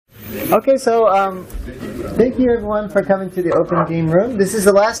Okay, so thank you everyone for coming to the Open Game Room. This is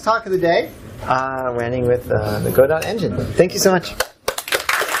the last talk of the day, running with the Godot Engine. Thank you so much.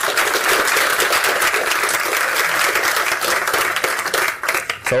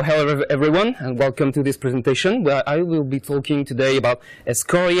 So hello everyone and welcome to this presentation where I will be talking today about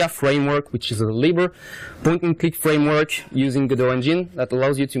Escoria framework, which is a Libre point-and-click framework using Godot Engine that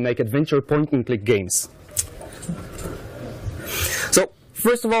allows you to make adventure point-and-click games. So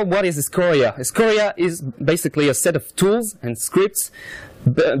first of all, what is Escoria? Escoria is basically a set of tools and scripts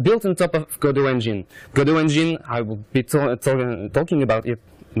built on top of Godot Engine. Godot Engine, I will be talking about it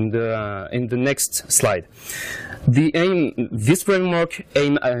in the next slide. This framework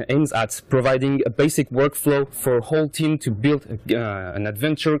aims at providing a basic workflow for a whole team to build an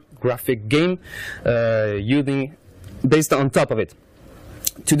adventure graphic game based on top of it.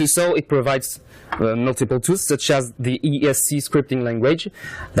 To do so, it provides multiple tools such as the ESC scripting language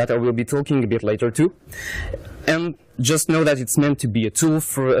that I will be talking a bit later too. And just know that it's meant to be a tool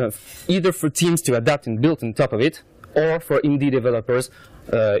for either for teams to adapt and build on top of it, or for indie developers,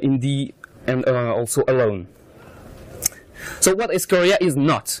 indie and also alone. So what Escoria is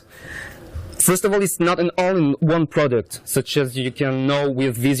not. First of all, it's not an all-in-one product, such as you can know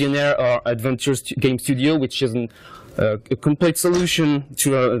with Visionaire or Adventure Game Studio, which is a complete solution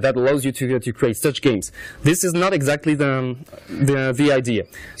that allows you to create such games. This is not exactly the idea.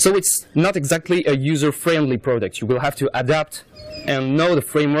 So it's not exactly a user-friendly product. You will have to adapt and know the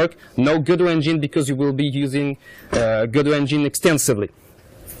framework, know Godot Engine, because you will be using Godot Engine extensively.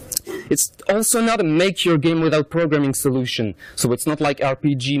 It's also not a make-your-game without programming solution. So it's not like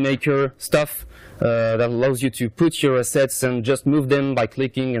RPG Maker stuff that allows you to put your assets and just move them by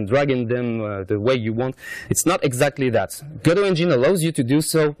clicking and dragging them the way you want. It's not exactly that. Godot Engine allows you to do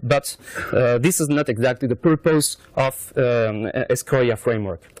so, but this is not exactly the purpose of Escoria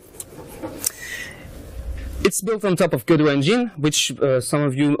framework. It's built on top of Godot Engine, which some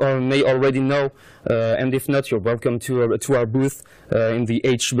of you may already know, and if not, you're welcome to our booth in the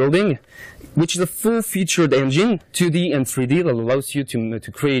H building, which is a full-featured engine, 2D and 3D, that allows you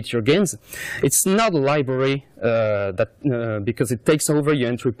to create your games. It's not a library because it takes over your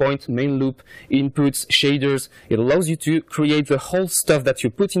entry point, main loop, inputs, shaders. It allows you to create the whole stuff that you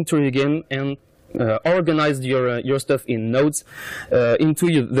put into your game and organize your stuff in nodes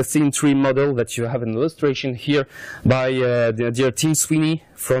into the scene tree model that you have an illustration here by the dear Tim Sweeney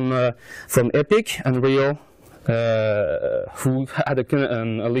from Epic Unreal, who had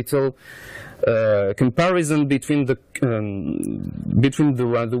a little comparison between the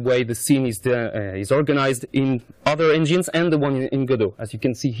way the scene is organized in other engines and the one in Godot. As you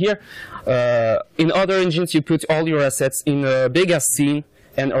can see here, in other engines you put all your assets in a big ass scene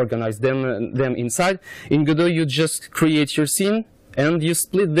and organize them inside. In Godot, you just create your scene and you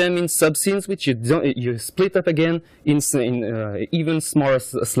split them in sub-scenes, which you split up again in even smaller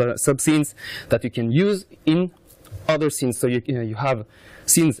sub-scenes that you can use in other scenes. So you have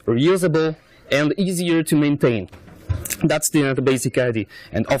scenes reusable and easier to maintain. That's the basic idea.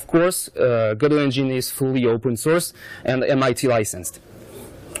 And of course, Godot Engine is fully open source and MIT licensed.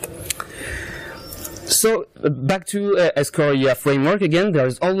 So back to Escoria framework again. There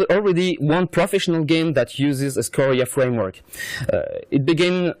is already one professional game that uses Escoria framework. It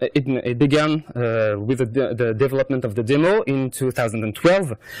began with the development of the demo in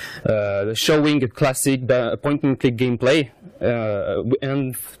 2012, showing a classic point-and-click gameplay.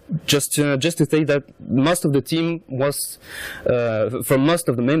 And just to say that most of the team was, for most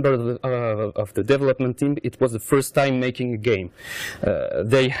of the members of the development team, it was the first time making a game.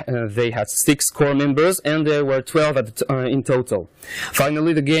 They had 6 core members, and there were 12 in total.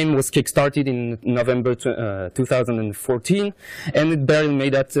 Finally, the game was kickstarted in November 2014, and it barely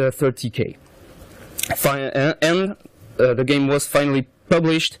made at 30K. And the game was finally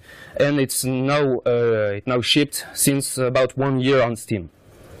published, and it's now shipped since about 1 year on Steam.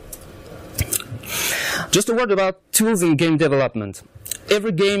 Just a word about tools in game development.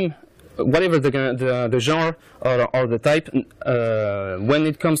 Every game, whatever the genre or the type, when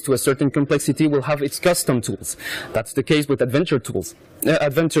it comes to a certain complexity, will have its custom tools. That's the case with adventure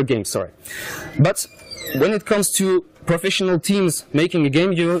games, sorry. But when it comes to professional teams making a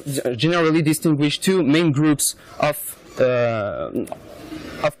game, you generally distinguish 2 main groups of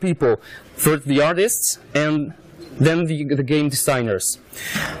people. First, the artists, and then the game designers.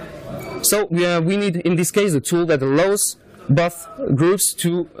 So we need, in this case, a tool that allows both groups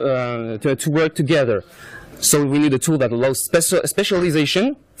to work together. So we need a tool that allows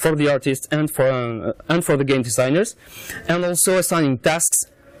specialization for the artists and for the game designers, and also assigning tasks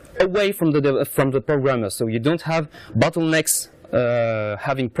away from the programmer. So you don't have bottlenecks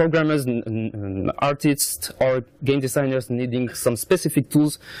having programmers, artists, or game designers needing some specific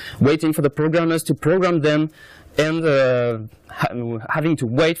tools, waiting for the programmers to program them, and having to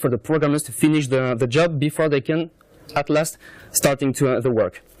wait for the programmers to finish the job before they can, at last, starting to the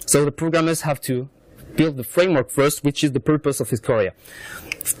work. So the programmers have to build the framework first, which is the purpose of Escoria.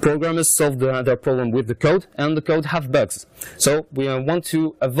 Programmers solve their problem with the code, and the code have bugs. So we want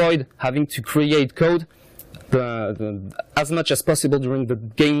to avoid having to create code as much as possible during the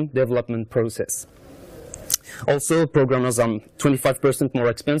game development process. Also, programmers are 25% more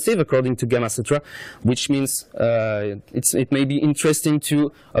expensive, according to Gamma Sutra, which means it may be interesting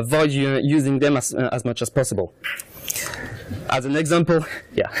to avoid using them as much as possible. As an example,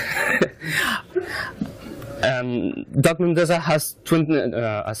 yeah. Mendonça has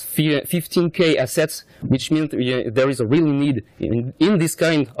 15K assets, which means there is a real need in this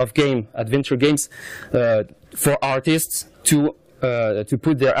kind of game, adventure games, for artists to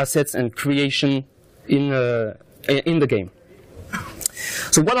put their assets and creation in the game.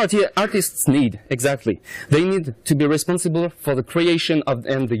 So what artists need exactly? They need to be responsible for the creation of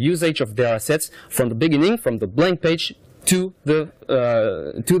and the usage of their assets from the beginning, from the blank page to the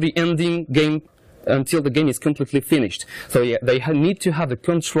ending game, until the game is completely finished. So yeah, they need to have the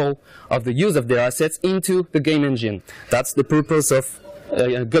control of the use of their assets into the game engine. That's the purpose of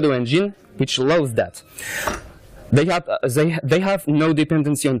Godot Engine, which allows that. They have no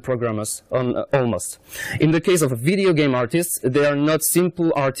dependency on programmers, almost. In the case of a video game artist, they are not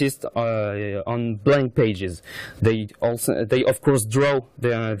simple artists on blank pages. They of course draw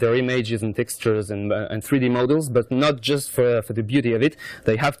their images and textures and 3D models, but not just for the beauty of it.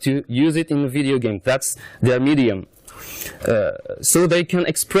 They have to use it in a video game. That's their medium. So they can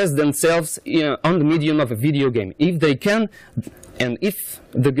express themselves on the medium of a video game. If they can, and if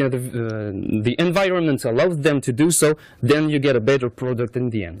the environment allows them to do so, then you get a better product in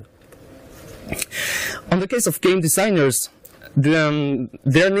the end. On the case of game designers,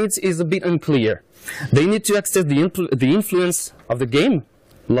 their needs is a bit unclear. They need to access the influence of the game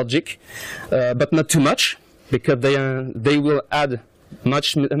logic, but not too much, because they will add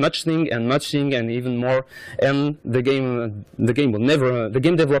much thing and even more, and the game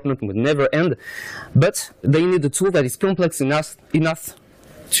development will never end. But they need a tool that is complex enough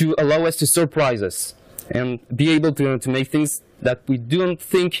to allow us to surprise us and be able to make things that we don't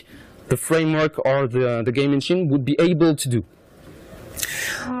think the framework or the game engine would be able to do.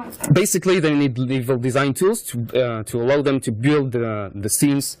 Basically, they need level design tools to allow them to build the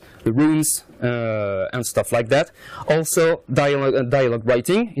scenes, the rooms, and stuff like that. Also, dialogue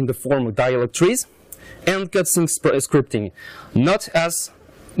writing in the form of dialogue trees, and cutscene scripting, not as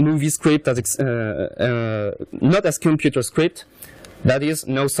movie script, not as computer script. That is,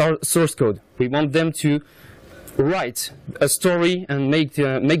 no source code. We want them to write a story and make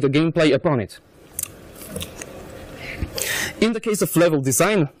the gameplay upon it. In the case of level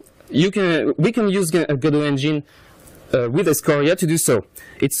design, we can use Godot Engine with Escoria to do so.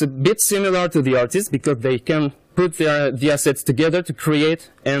 It's a bit similar to the artists because they can put the assets together to create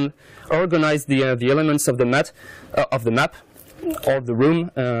and organize the elements of the map or the room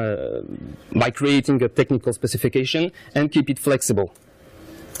by creating a technical specification and keep it flexible.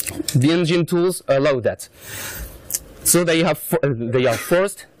 The engine tools allow that. So they are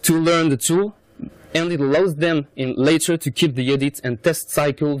forced to learn the tool, and it allows them later to keep the edit and test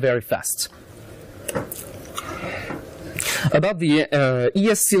cycle very fast. About the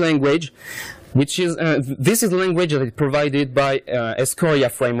ESC language, which is this is a language that is provided by Escoria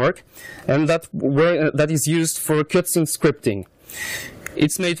framework, and that is used for cutscene scripting.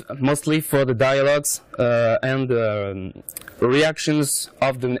 It's made mostly for the dialogues and reactions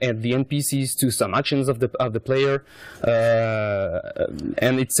of the NPCs to some actions of the player,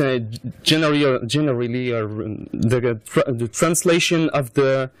 and it's generally the translation of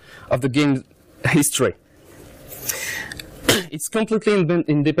the game history. It's completely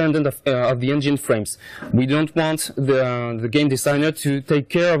independent of the engine frames. We don't want the game designer to take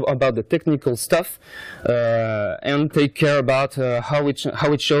care about the technical stuff and take care about how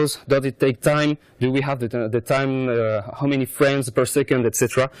it shows. Does it take time? Do we have the time? How many frames per second,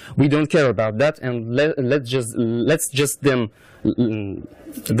 etc. We don't care about that, and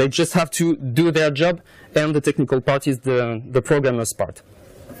they just have to do their job, and the technical part is the programmer's part.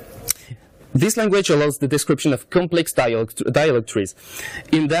 This language allows the description of complex dialogue trees.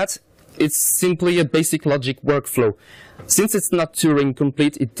 In that, it's simply a basic logic workflow. Since it's not Turing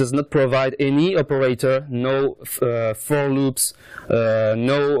complete, it does not provide any operator, no for loops,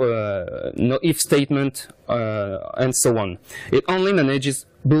 no if statement, and so on. It only manages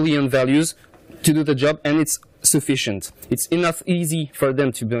Boolean values to do the job, and it's sufficient. It's enough easy for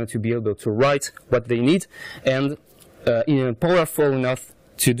them to be able to write what they need, and powerful enough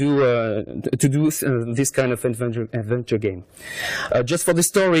to do this kind of adventure game. Just for the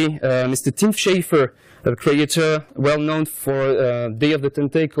story, Mr. Tim Schafer, a creator well known for Day of the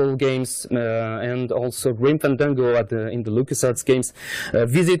Tentacle games and also Grim Fandango in the LucasArts games,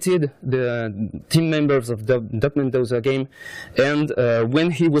 visited the team members of the Mendonça game, and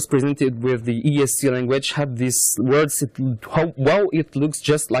when he was presented with the ESC language, had these words: "Wow, it looks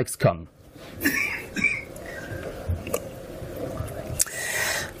just like scum."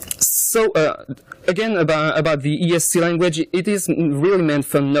 So again, about the ESC language, it is really meant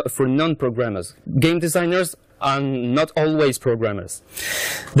for non-programmers. Game designers are not always programmers.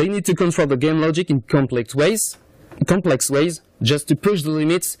 They need to control the game logic in complex ways, just to push the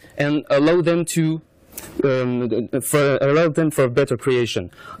limits and allow them for better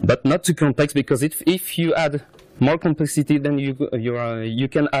creation, but not too complex, because if you add more complexity, then you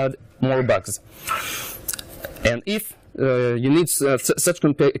can add more bugs. And if you need such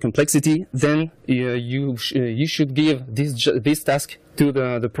complexity, then you should give this task to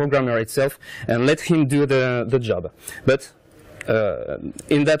the programmer itself and let him do the job. But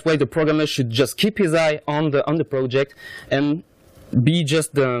in that way, the programmer should just keep his eye on the project and be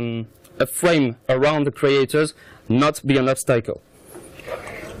just a frame around the creators, not be an obstacle.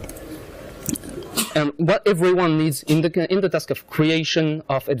 And what everyone needs in the task of creation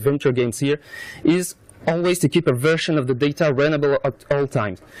of adventure games here is always to keep a version of the data runnable at all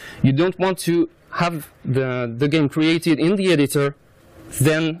times. You don't want to have the game created in the editor,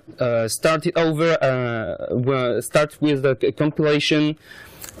 then start it over, start with the compilation,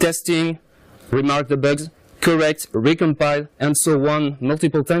 testing, remark the bugs, correct, recompile, and so on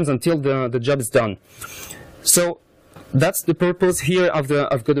multiple times until the job is done. So that's the purpose here of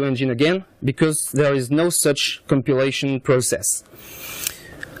Godot Engine again, because there is no such compilation process.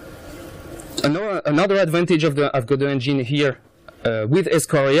 Another advantage of Godot Engine here with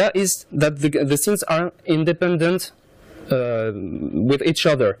Escoria is that the scenes are independent with each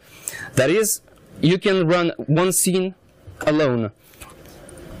other. That is, you can run one scene alone.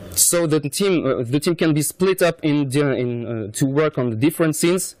 So the team can be split up to work on the different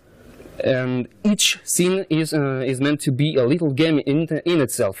scenes, and each scene is meant to be a little game in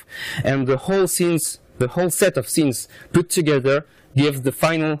itself. And the whole set of scenes put together gives the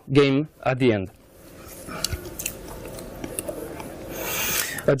final game at the end.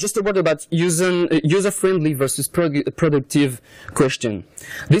 Just a word about user-friendly versus productive question.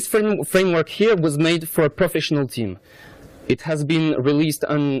 This framework here was made for a professional team. It has been released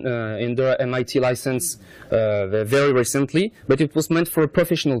in the MIT license very recently, but it was meant for a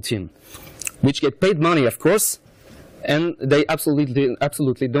professional team, which get paid money, of course, and they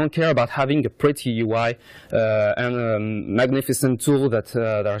absolutely don't care about having a pretty UI and a magnificent tool that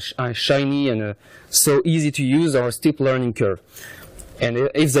are shiny and so easy to use, or a steep learning curve. And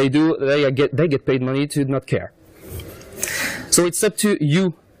if they do, they get paid money to not care. So it's up to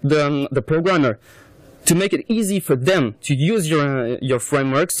you, the programmer, to make it easy for them to use your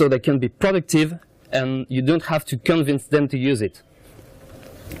framework so they can be productive, and you don't have to convince them to use it.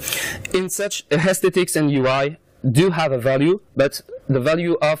 In such, aesthetics and UI do have a value, but the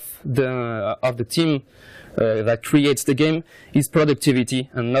value of the team that creates the game is productivity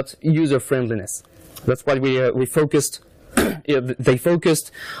and not user-friendliness. That's why we focused. They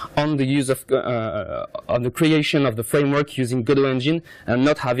focused on the use of on the creation of the framework using Godot Engine and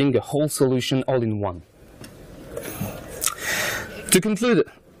not having a whole solution all in one. To conclude,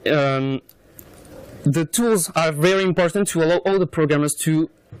 the tools are very important to allow all the programmers to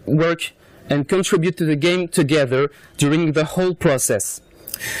work and contribute to the game together during the whole process.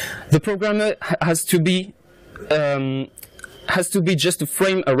 The programmer has to be just a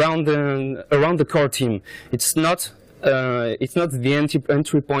frame around the core team. It's not the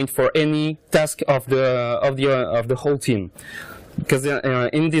entry point for any task of the whole team, because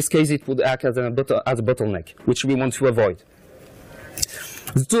in this case it would act as a bottleneck, which we want to avoid.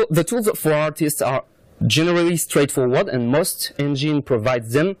 The tools for artists are generally straightforward, and most engine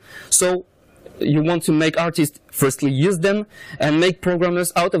provides them. So you want to make artists firstly use them, and make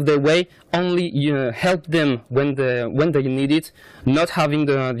programmers out of their way, only help them when they need it, not having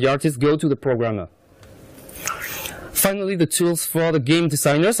the artist go to the programmer. Finally, the tools for the game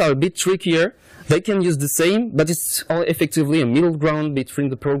designers are a bit trickier. They can use the same, but it's all effectively a middle ground between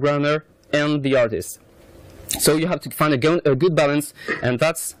the programmer and the artist. So you have to find a good balance, and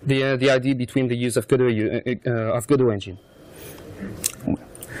that's the idea between the use of Godot Engine.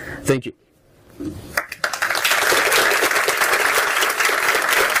 Thank you.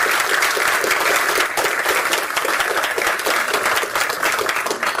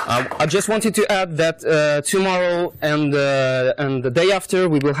 I just wanted to add that tomorrow and the day after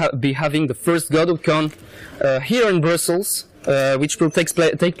we will be having the first Godot Con here in Brussels, which will take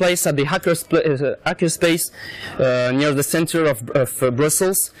place at the Hackerspace near the center of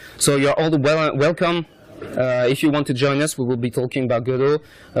Brussels. So you're all welcome. If you want to join us, we will be talking about Godot,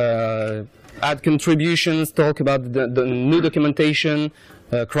 add contributions, talk about the new documentation,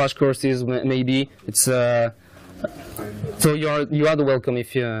 crash courses maybe. It's so you are the welcome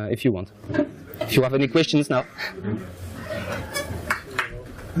if you want. If you have any questions now.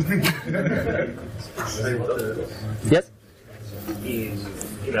 Yes. In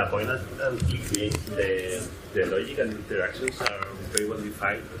a point and click game, the logic and interactions are very well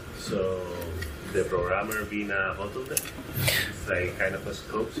defined. So the programmer being a bottleneck, it's like kind of a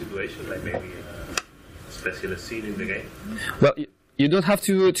scope situation, like maybe a special scene in the game. Well, you don't have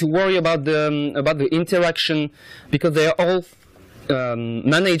to worry about the interaction because they are all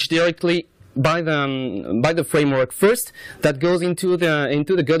managed directly by the framework first that goes into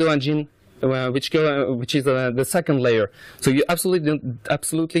the Godot Engine, which is the second layer. So you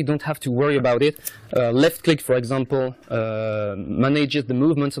absolutely don't have to worry about it. Left click, for example, manages the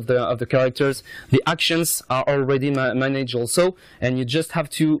movements of the characters. The actions are already managed also, and you just have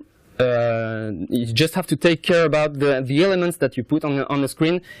to take care about the elements that you put on the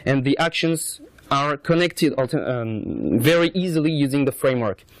screen, and the actions are connected very easily using the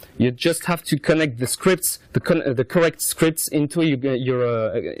framework. You just have to connect the scripts, the correct scripts into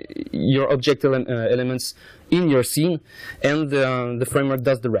your object elements in your scene, and the framework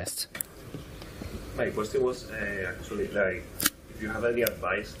does the rest. My question was actually like, if you have any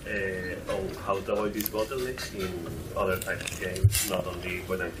advice on how to avoid these bottlenecks in other types of games, not only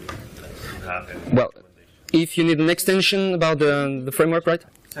when I have any. Well, if you need an extension about the framework, right?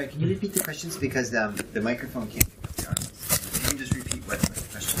 Sorry, can you repeat the questions because the microphone can't pick up the audio. Can you just repeat what the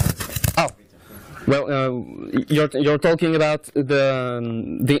question was? Oh, well, you're talking about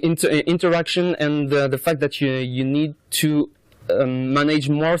the interaction and the fact that you need to manage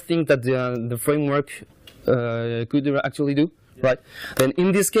more things that the framework could actually do. Right. Then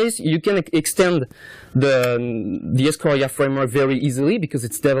in this case, you can extend the Escoria framework very easily because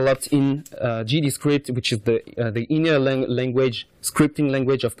it's developed in GDScript, which is the inner language, scripting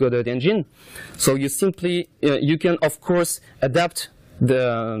language of Godot Engine. So you simply you can of course adapt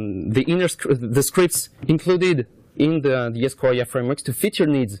the scripts included in the Escoria frameworks to fit your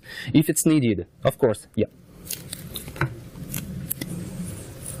needs if it's needed. Of course, yeah.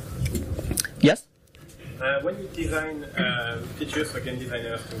 Yes. When you design features for game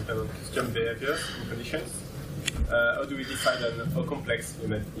designers to implement custom behaviors and conditions, how do we decide on how complex you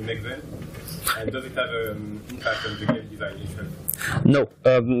make them? And does it have an impact on the game design itself? No,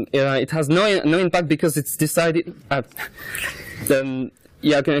 it has no impact because it's decided.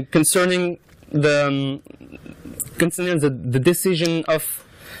 Concerning the decision of.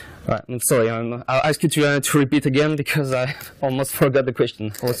 I'm sorry. I'll ask you to repeat again because I almost forgot the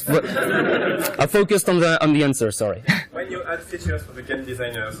question. I focused on the answer. Sorry. When you add features for the game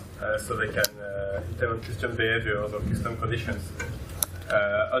designers, so they can implement custom behaviors or custom conditions,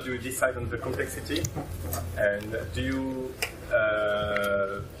 how do you decide on the complexity? And do you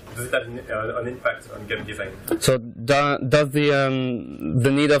does it have an impact on game design? So does the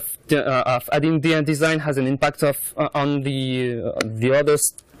need of adding the design has an impact on the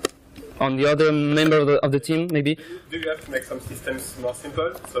others? On the other member of the team, maybe? Do you have to make some systems more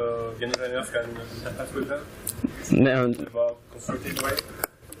simple so game designers can interface with them? No. In a more constructive way?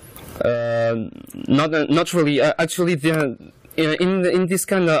 Not really. Actually, in this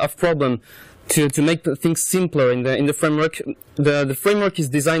kind of problem, to make things simpler in the framework, the framework is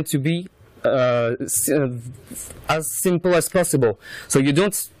designed to be as simple as possible. So you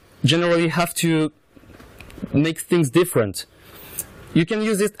don't generally have to make things different. You can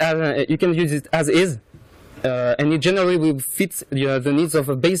use it as is, and it generally will fit the needs of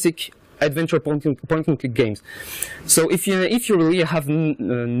a basic adventure point-and-click games. So if you really have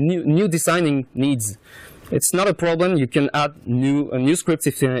new designing needs, it's not a problem. You can add new scripts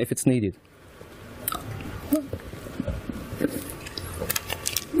if it's needed.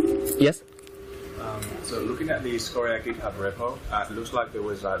 Yes. So looking at the Escoria GitHub repo, it looks like there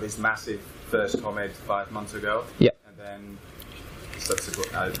was this massive first commit 5 months ago. Yeah. And then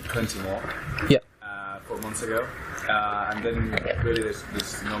subsequent 20 more. Yeah. 4 months ago, and then really there's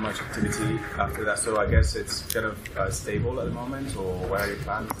not much activity after that. So I guess it's kind of stable at the moment, or where are your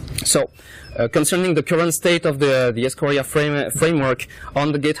plans? So, concerning the current state of the Escoria framework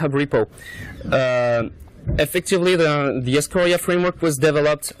on the GitHub repo, effectively, the Escoria framework was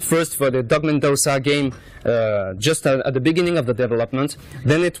developed first for the Dog Mendonça game just at the beginning of the development.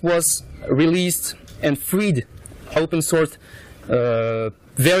 Then it was released and freed open source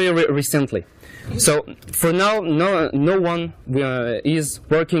very recently. So for now, no one is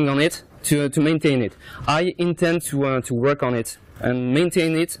working on it to maintain it. I intend to work on it and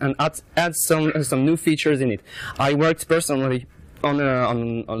maintain it and add some new features in it. I worked personally on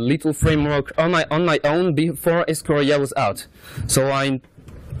a little framework on my own before Escoria was out. So I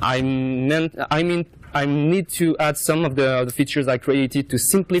need to add some of the features I created to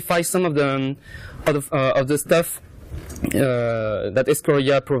simplify some of the stuff that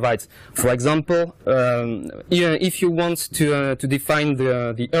Escoria provides. For example, if you want to define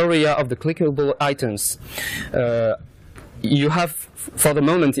the area of the clickable items, you have, for the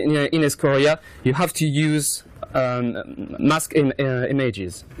moment in Escoria, you have to use mask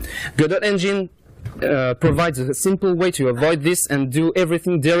images. Godot Engine provides a simple way to avoid this and do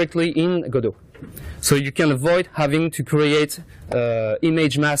everything directly in Godot. So you can avoid having to create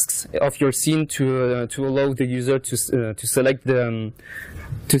image masks of your scene to allow the user to select an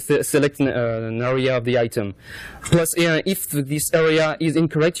area of the item. Plus, if this area is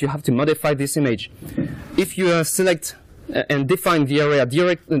incorrect, you have to modify this image. If you select and define the area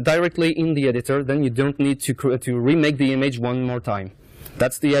directly in the editor, then you don't need to remake the image one more time.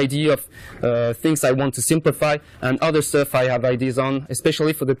 That's the idea of things I want to simplify, and other stuff I have ideas on,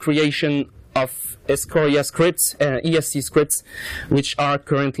 especially for the creation of Escoria scripts, ESC scripts, which are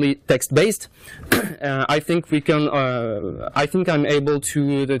currently text-based. I think we can. I think I'm able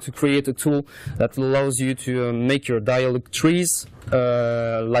to create a tool that allows you to make your dialog trees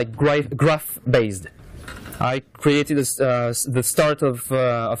like graph-based. I created the start of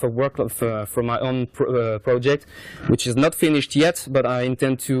a work for my own project, which is not finished yet, but I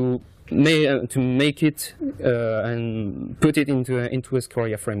intend to make it and put it into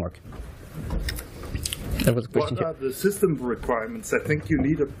Escoria framework. That was a question. What are the system requirements? I think you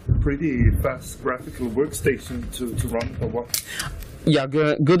need a pretty fast graphical workstation to run, or what? Yeah,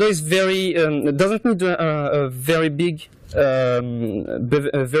 Godot is very doesn't need a very big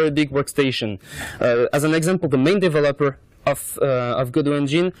workstation. As an example, the main developer of Godot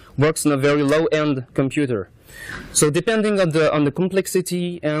Engine works on a very low-end computer. So depending on the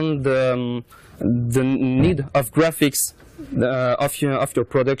complexity and the need of graphics of your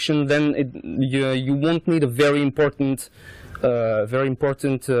production, then you won't need a very important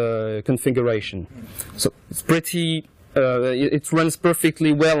configuration. So it's pretty. It runs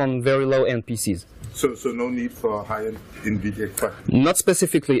perfectly well on very low-end PCs. So no need for high-end NVIDIA graphics? Not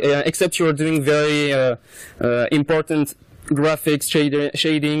specifically, except you're doing very important graphics,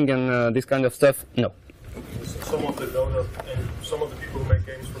 shading, and this kind of stuff. No. Some of the Godot and some of the people who make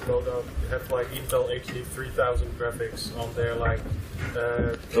games for Godot have like Intel HD 3000 graphics on their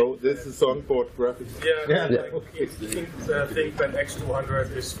oh, this is onboard graphics. Yeah. Like, ThinkPad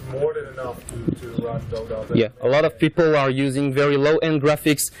X200 is more than enough to run Godot. Yeah, a lot of people are using very low-end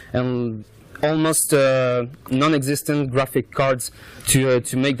graphics and almost non-existent graphic cards to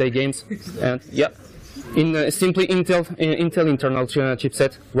make their games. And yeah, simply Intel internal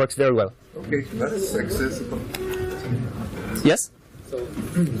chipset works very well. Okay, that's accessible. Yes? So,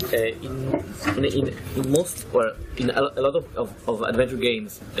 in most, or in a lot of adventure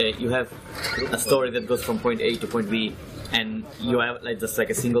games, you have a story that goes from point A to point B, and you have like just like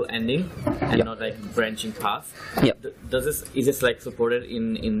a single ending, and not like branching paths. Yeah. Is this like supported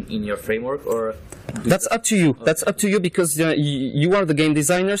in your framework, or? That's up to you. Okay. That's up to you, because you are the game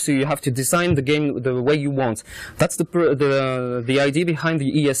designer, so you have to design the game the way you want. That's the idea behind the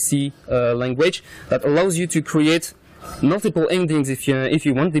ESC language, that allows you to create multiple endings if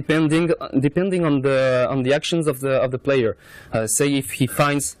you want, depending on the actions of the player. Say if he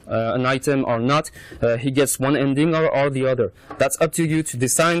finds an item or not, he gets one ending or the other. That's up to you to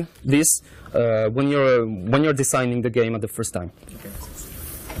design this when you're designing the game at the first time. Okay.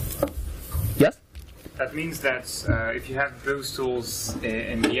 Yes? That means that if you have those tools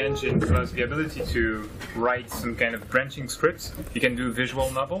in the engine, plus the ability to write some kind of branching scripts, you can do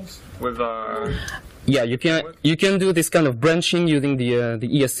visual novels with. Yeah, you can do this kind of branching using the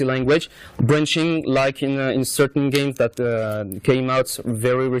ESC language. Branching, like in certain games that came out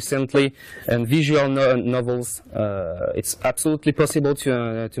very recently, and visual novels. It's absolutely possible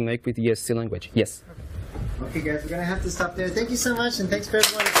to make with ESC language. Yes. Okay, guys, we're gonna have to stop there. Thank you so much, and thanks for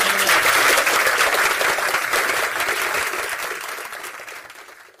everyone.